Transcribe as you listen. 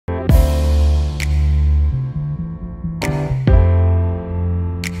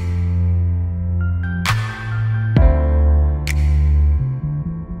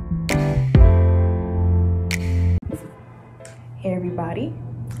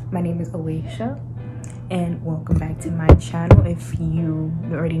My name is Alicia, and welcome back to my channel. If you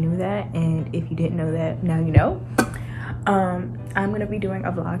already knew that, and if you didn't know that, now you know. I'm gonna be doing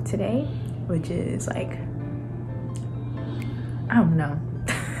a vlog today, which is like, I don't know.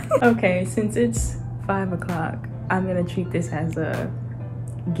 Okay, since it's 5 o'clock, I'm gonna treat this as a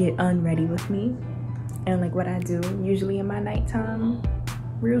get unready with me, and like what I do usually in my nighttime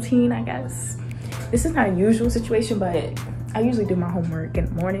routine, I guess. This is not a usual situation, but I usually do my homework in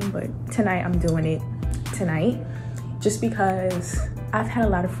the morning, but tonight I'm doing it tonight just because I've had a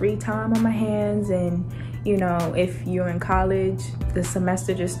lot of free time on my hands. And you know, if you're in college, the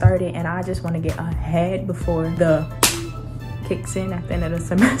semester just started and I just want to get ahead before the kicks in at the end of the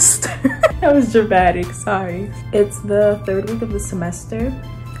semester. That was dramatic, sorry. It's the 3rd week of the semester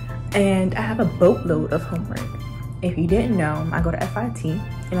and I have a boatload of homework. If you didn't know, I go to FIT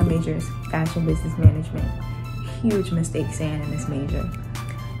and my major is fashion business management. Huge mistake saying in this major,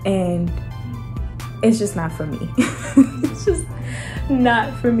 and it's just not for me. It's just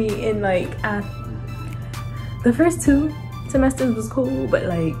not for me. And like the first 2 semesters was cool, but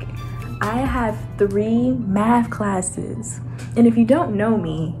like I have 3 math classes, and if you don't know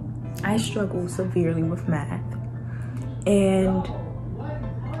me, I struggle severely with math. And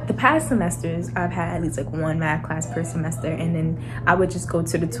the past semesters I've had at least like 1 math class per semester, and then I would just go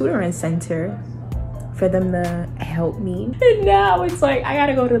to the tutoring center for them to help me. And now it's like I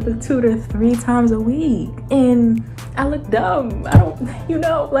gotta go to the tutor 3 times a week, and I look dumb. I don't, you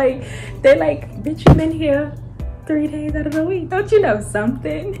know, like they're like, bitch, you've been here 3 days out of the week, don't you know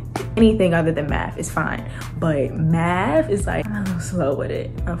something? Anything other than math is fine, but math is like, I'm a little slow with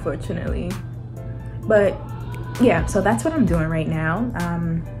it, unfortunately. But yeah, so that's what I'm doing right now.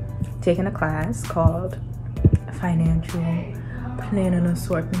 I'm taking a class called Financial Planning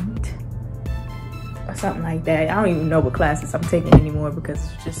Assortment or something like that. I don't even know what classes I'm taking anymore because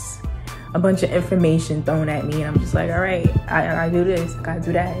it's just a bunch of information thrown at me, and I'm just like, all right, I gotta do this, I gotta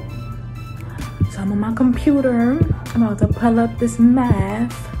do that. So I'm on my computer, I'm about to pull up this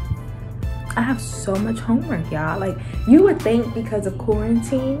math. I have so much homework, y'all. Like, you would think because of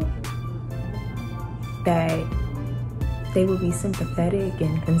quarantine that they would be sympathetic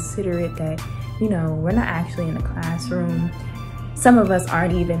and considerate that, you know, we're not actually in a classroom. Some of us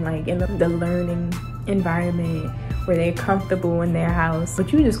aren't even like in the learning environment where they're comfortable in their house,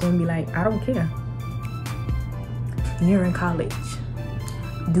 but you're just gonna be like, I don't care. You're in college,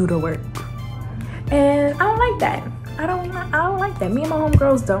 do the work. And I don't like that. I don't like that. Me and my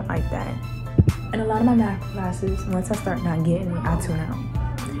homegirls don't like that. And a lot of my math classes, once I start not getting it, I tune out.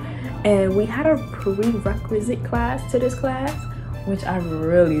 And we had a prerequisite class to this class, which I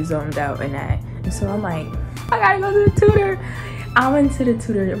really zoned out in that. And so I'm like, I gotta go to the tutor. I went to the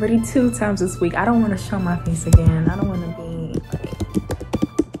tutor already 2 times this week. I don't want to show my face again. I don't want to be like,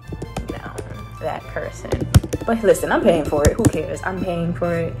 you know, that person. But listen, I'm paying for it. Who cares? I'm paying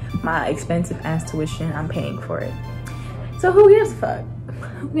for it. My expensive ass tuition, I'm paying for it. So who gives a fuck?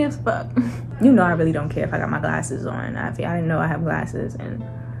 Who gives a fuck? You know I really don't care if I got my glasses on. I didn't know I have glasses, and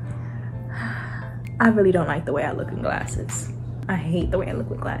I really don't like the way I look in glasses. I hate the way I look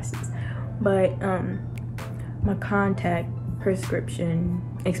with glasses. But my contact prescription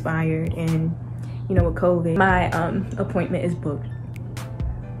expired, and you know, with COVID, my appointment is booked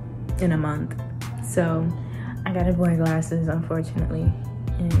in a month, so I gotta wear glasses, unfortunately.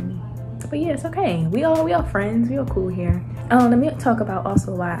 But yeah, it's okay. We all friends. We all cool here. Let me talk about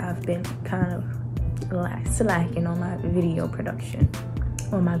also why I've been kind of slacking on my video production,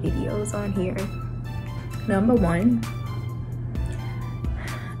 on my videos on here. Number 1,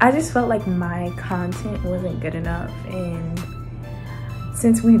 I just felt like my content wasn't good enough, and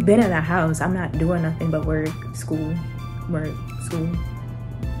since we've been in the house, I'm not doing nothing but work, school.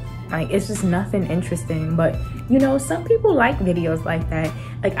 Like, it's just nothing interesting. But you know, some people like videos like that.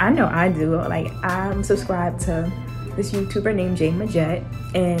 Like, I know I do. Like, I'm subscribed to this YouTuber named Jay Majet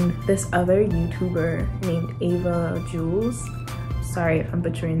and this other YouTuber named Ava Jules. Sorry if I'm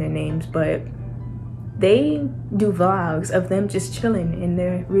butchering their names, but they do vlogs of them just chilling in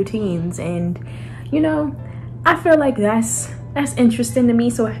their routines. And you know, I feel like that's interesting to me,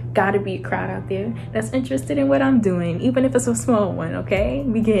 so I gotta be a crowd out there that's interested in what I'm doing, even if it's a small one, okay?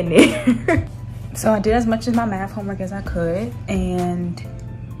 We getting it. So I did as much of my math homework as I could, and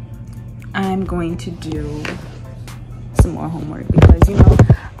I'm going to do some more homework because, you know,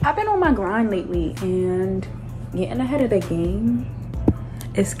 I've been on my grind lately, and getting ahead of the game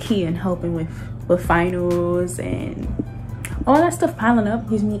is key in helping with finals, and all that stuff piling up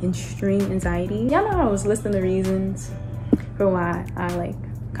gives me extreme anxiety. Y'all know I was listing the reasons for why I like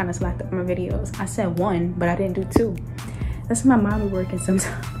kind of slacked up my videos. I said 1, but I didn't do 2. that's my mind be working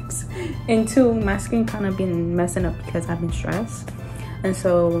sometimes. And two, my skin kind of been messing up because I've been stressed. And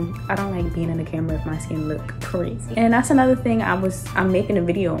so I don't like being in the camera if my skin look crazy. And that's another thing I'm making a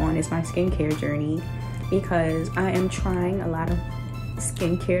video on, is my skincare journey, because I am trying a lot of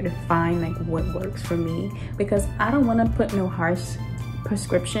skincare to find like what works for me, because I don't want to put no harsh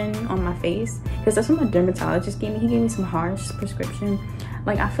prescription on my face, because that's what my dermatologist gave me. He gave me some harsh prescription.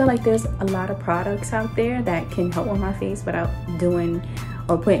 Like, I feel like there's a lot of products out there that can help on my face without doing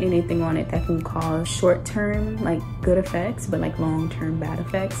or putting anything on it that can cause short-term like good effects, but like long-term bad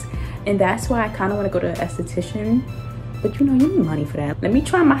effects. And that's why I kind of want to go to an esthetician, but you know, you need money for that. Let me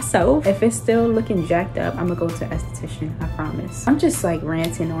try myself. If it's still looking jacked up, I'm gonna go to an esthetician, I promise. I'm just like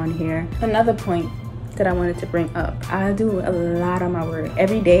ranting on here. Another point that I wanted to bring up, I do a lot on my work.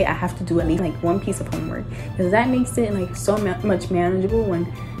 Every day I have to do at least like one piece of homework, because that makes it like so much manageable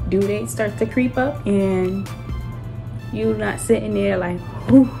when due dates start to creep up and you're not sitting there like,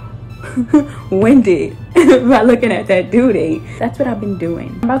 ooh, winded by looking at that due date. That's what I've been doing.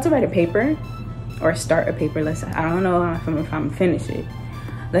 I'm about to write a paper, or start a paper. I don't know if I'm gonna finish it.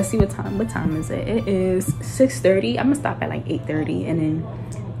 Let's see what time is it? It is 6:30. I'm gonna stop at like 8:30 and then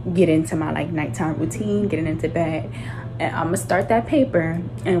get into my like nighttime routine, getting into bed. And I'm gonna start that paper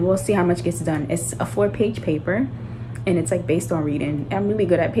and we'll see how much gets done. It's a 4-page paper and it's like based on reading. I'm really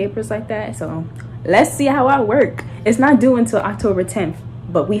good at papers like that, so let's see how I work. It's not due until October 10th,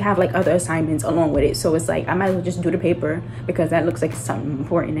 but we have like other assignments along with it, so it's like I might as well just do the paper because that looks like something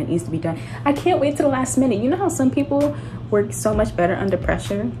important that needs to be done. I can't wait till the last minute. You know how some people work so much better under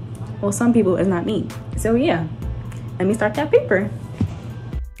pressure? Well, some people, is not me. So yeah, let me start that paper.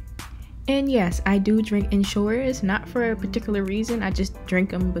 And yes, I do drink Ensures, not for a particular reason. I just drink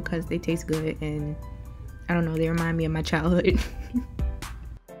them because they taste good and I don't know, they remind me of my childhood.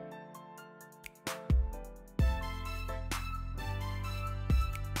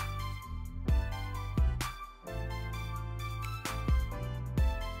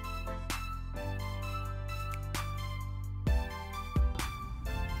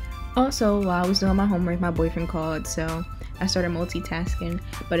 Also, while I was doing my homework, my boyfriend called, so I started multitasking,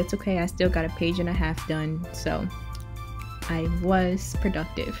 but it's okay, I still got a page and a half done, so I was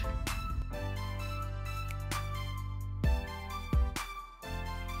productive.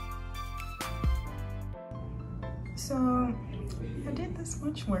 So I did this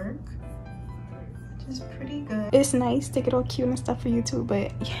much work, which is pretty good. It's nice to get all cute and stuff for YouTube,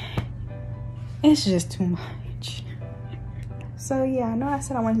 but yeah, it's just too much. So yeah, I know I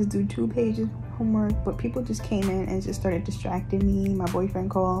said I wanted to do 2 pages of homework, but people just came in and just started distracting me. My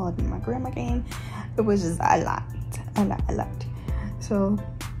boyfriend called and my grandma came. It was just a lot. So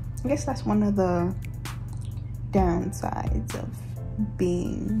I guess that's one of the downsides of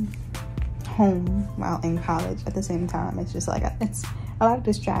being home while in college at the same time. It's just like, it's a lot of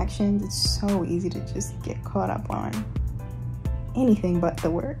distractions. It's so easy to just get caught up on anything but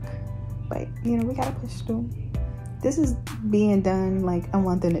the work. But you know, we gotta push through. This is being done like a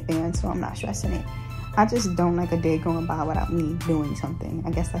month in advance, so I'm not stressing it. I just don't like a day going by without me doing something. I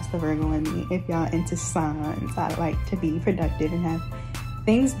guess that's the Virgo in me. If y'all into signs, I like to be productive and have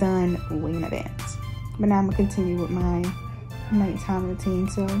things done way in advance. But now I'm gonna continue with my nighttime routine.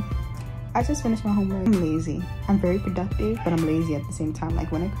 So I just finished my homework. I'm lazy. I'm very productive, but I'm lazy at the same time.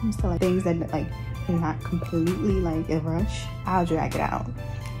 Like when it comes to like things that like not completely like a rush, I'll drag it out.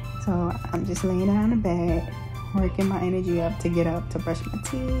 So I'm just laying down in bed, working my energy up to get up to brush my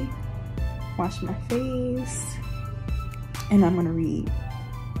teeth, wash my face, and I'm gonna read.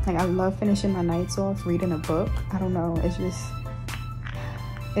 Like, I love finishing my nights off reading a book. I don't know,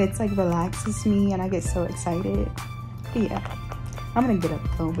 it's like relaxes me and I get so excited. But yeah, I'm gonna get up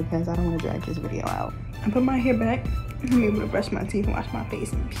though because I don't want to drag this video out. I put my hair back. I'm able to brush my teeth and wash my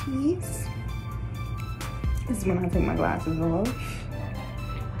face in peace. This is when I take my glasses off.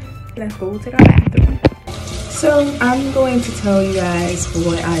 Let's go to the bathroom. So I'm going to tell you guys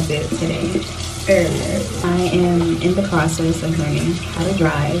what I did today. Earlier, I am in the process of learning how to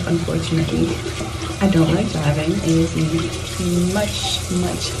drive. Unfortunately, I don't like driving. It gives me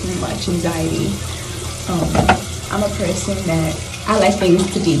much anxiety. I'm a person that I like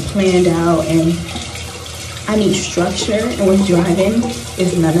things to be planned out and I need structure, and with driving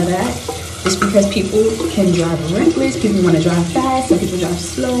is none of that. Just because people can drive reckless, people want to drive fast, some people drive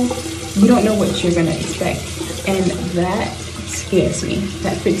slow. You don't know what you're gonna expect. And that scares me,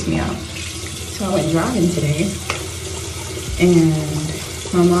 that freaks me out. So I went driving today and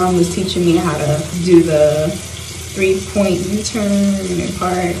my mom was teaching me how to do the 3-point U-turn and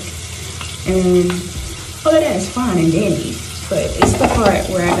park, and all of that is fine and dandy. but it's the part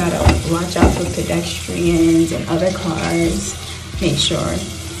where I gotta watch out for pedestrians and other cars. Make sure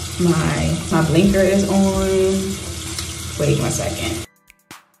my blinker is on. Wait 1 second.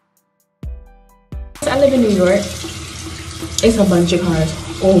 I live in New York. It's a bunch of cars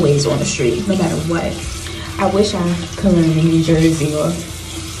always on the street, no matter what. I wish I could live in New Jersey or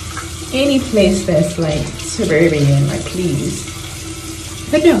any place that's like suburban, like please.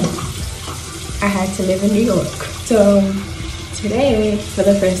 But no, I had to live in New York. So today, for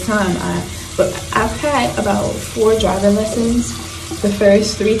the first time, I've had about 4 driving lessons. The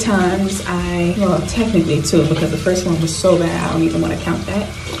first 3 times well, technically 2, because the first one was so bad, I don't even want to count that.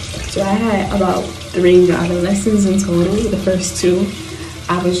 So I had about 3 driving lessons in total. The first 2,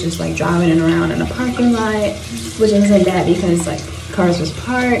 I was just like driving around in a parking lot, which wasn't bad because like cars was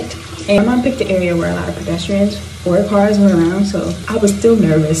parked. And my mom picked the area where a lot of pedestrians or cars were around, so I was still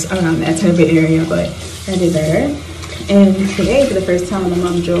nervous around that type of area, but I did better. And today, for the first time, my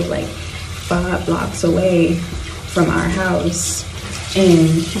mom drove like 5 blocks away from our house.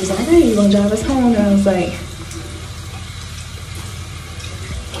 And she was like, hey, you gonna drive us home? And I was like,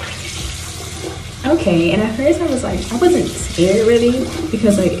 okay. And at first I was like, I wasn't scared really,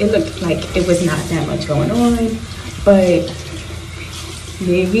 because like it looked like it was not that much going on. But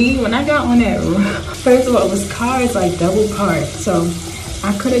baby, when I got on that road, first of all, it was cars like double parked. So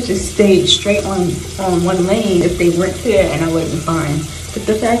I could have just stayed straight on one lane if they weren't there and I would have been fine. But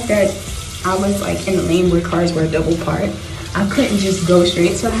the fact that I was like in the lane where cars were double parked, I couldn't just go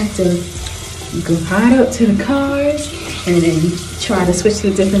straight, so I had to go right up to the cars and then try to switch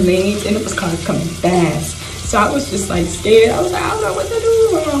to different lanes, and it was cars coming fast. So I was just like scared. I was like, I don't know what to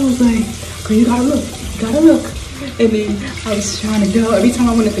do. And I was like, girl, you gotta look. And then I was trying to go. Every time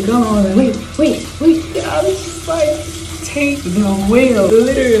I wanted to go, I was like, wait. And I was just like, take the wheel,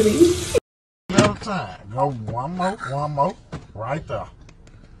 literally. Another time. Go one more, right there.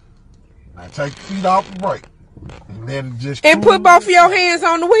 Now take your feet off the brake. And then just put both of your hands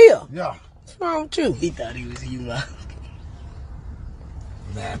on the wheel. Yeah. What's wrong with you? He thought he was you. Now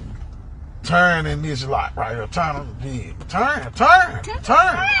turn in this lot right here. Turn on the bed.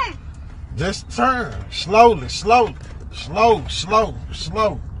 Turn. Just turn. Slowly. Slow.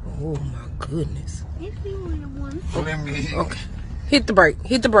 Oh my goodness. Let me Okay. Hit the brake.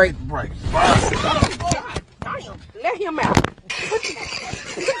 brake. Let him out.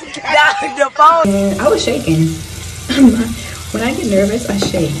 And I was shaking. When I get nervous, I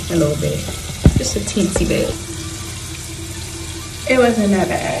shake a little bit. Just a teensy bit. It wasn't that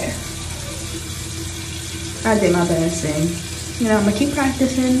bad. I did my best, and you know, I'm gonna keep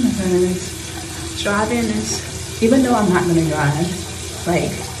practicing because driving is, even though I'm not gonna drive,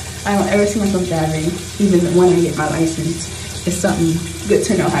 like I don't ever see myself driving, even when I get my license, it's something good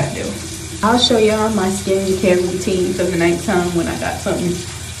to know how to do. I'll show y'all my skincare routine for the nighttime when I got something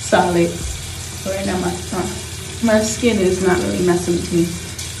solid. But right now my skin is not really messing with me,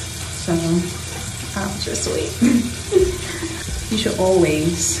 so I'll just wait. You should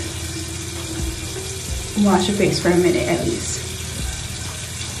always wash your face for a minute at least.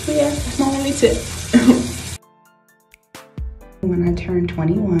 But yeah, that's my only tip. When I turn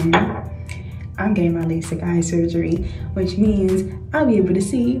 21, I'm getting my LASIK eye surgery, which means I'll be able to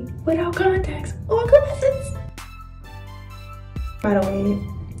see without contacts or glasses. By the way,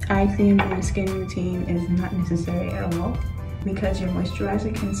 eye cream in your skin routine is not necessary at all, because your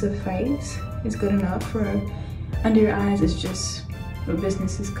moisturizer can suffice. It's good enough for under your eyes. It's just what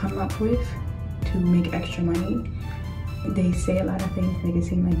businesses come up with to make extra money. They say a lot of things, make it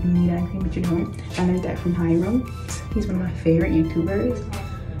seem like you need eye cream, but you don't. I learned that from Hiram. He's one of my favorite YouTubers.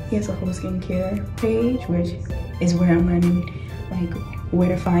 He has a whole skincare page, which is where I'm learning like where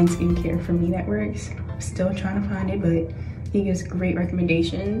to find skincare for me that works. I'm still trying to find it, but he gives great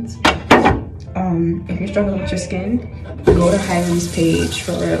recommendations. If you're struggling with your skin, go to Hiram's page,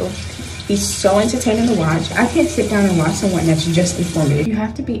 for real. He's so entertaining to watch. I can't sit down and watch someone that's just informative. You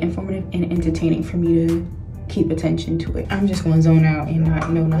have to be informative and entertaining for me to keep attention to it. I'm just gonna zone out and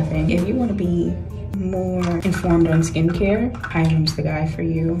not know nothing. If you wanna be more informed on skincare, Hiram's the guy for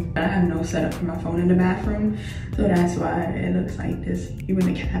you. I have no setup for my phone in the bathroom, so that's why it looks like this, even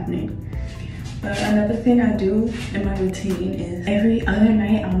the cabinet. Another thing I do in my routine is every other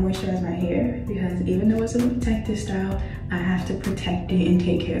night I'll moisturize my hair, because even though it's a protective style, I have to protect it and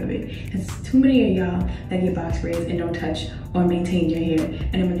take care of it. There's too many of y'all that get box braids and don't touch or maintain your hair,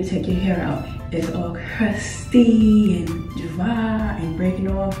 and then when you take your hair out, it's all crusty and dry and breaking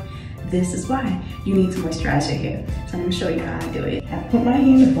off. This is why you need to moisturize your hair. So I'm gonna show you how I do it. I put my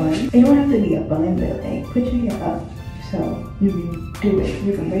hair in a bun. It don't have to be a bun, but like put your hair up so you can do it.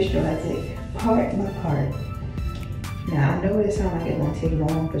 You can moisturize it part by part. Now, I know it sounds like it won't take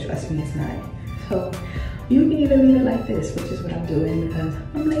long, but trust me, it's not. So you can even leave it like this, which is what I'm doing because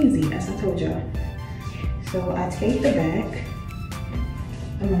I'm lazy, as I told y'all. So I take the back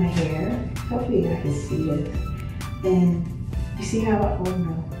of my hair. Hopefully y'all can see this. And you see how, oh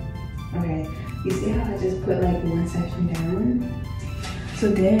no. Okay, you see how I just put like one section down? So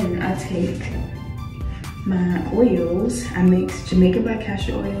then I take my oils. I mix Jamaican black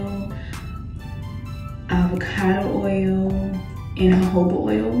castor oil, avocado oil, and jojoba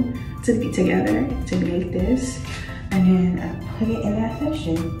oil together to make this. And then I put it in that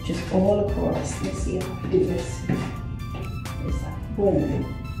section, just all across. Let's see how I do this. It's like,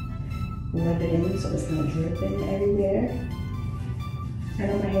 boom. Rub it in so it's not dripping everywhere. I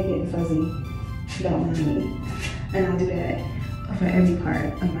know my hair getting fuzzy, don't mind me. And I'll do that for every part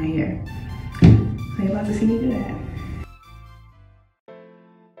of my hair. So you're about to see me do that.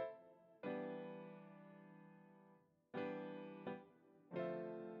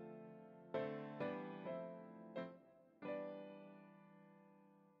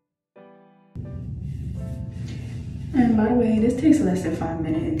 And by the way, this takes less than 5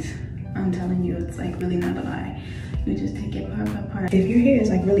 minutes. I'm telling you, it's like really not a lie. You just take it part by part. If your hair is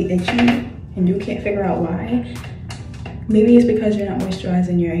like really itchy and you can't figure out why, maybe it's because you're not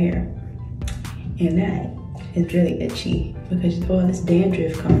moisturizing your hair. And that is really itchy because all this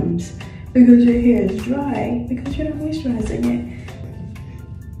dandruff comes because your hair is dry because you're not moisturizing it.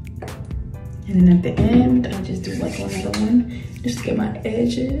 And then at the end, I just do like another one just to get my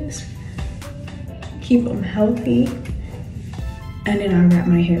edges, keep them healthy. And then I wrap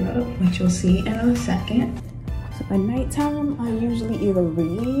my hair up, which you'll see in a second. So at nighttime, I usually either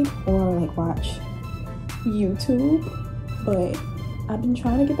read or like watch YouTube, but I've been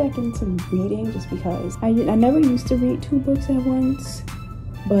trying to get back into reading just because I never used to read 2 books at once,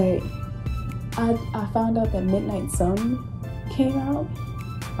 but I found out that Midnight Sun came out.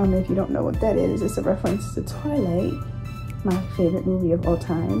 If you don't know what that is, it's a reference to Twilight, my favorite movie of all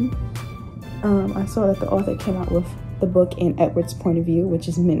time. I saw that the author came out with the book in Edward's point of view, which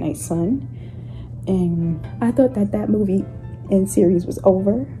is Midnight Sun, and I thought that that movie and series was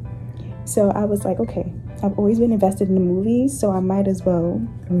over. So I was like, okay, I've always been invested in the movies, so I might as well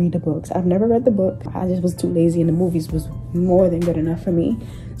read the books. I've never read the book. I just was too lazy and the movies was more than good enough for me.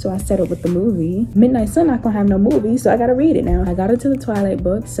 So I settled with the movie. Midnight Sun not gonna have no movie, so I gotta read it now. I got into the Twilight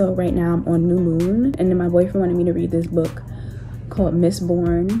book, so right now I'm on New Moon. And then my boyfriend wanted me to read this book called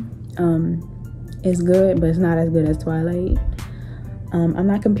Mistborn. It's good, but it's not as good as Twilight. I'm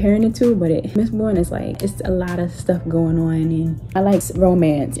not comparing the two, but Mistborn is like, it's a lot of stuff going on, and I like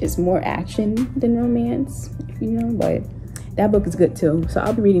romance. It's more action than romance, you know, but that book is good too. So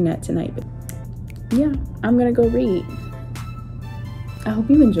I'll be reading that tonight. But yeah, I'm gonna go read. I hope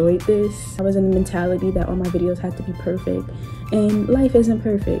you enjoyed this. I was in the mentality that all my videos had to be perfect, and life isn't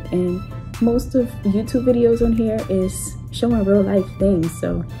perfect, and most of YouTube videos on here is showing real life things,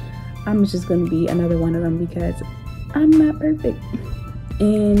 so I'm just gonna be another one of them because I'm not perfect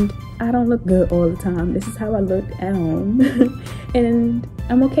and I don't look good all the time. This is how I look at home and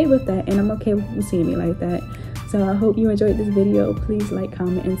I'm okay with that, and I'm okay with you seeing me like that. So I hope you enjoyed this video. Please like,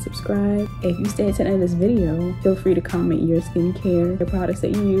 comment, and subscribe. If you stay to the end of this video, feel free to comment your skincare, the products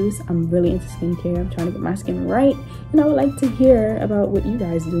that you use. I'm really into skincare. I'm trying to get my skin right, and I would like to hear about what you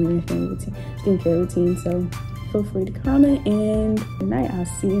guys do in your skincare routine. So feel free to comment, and good night. I'll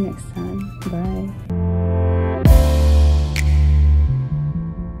see you next time. Bye.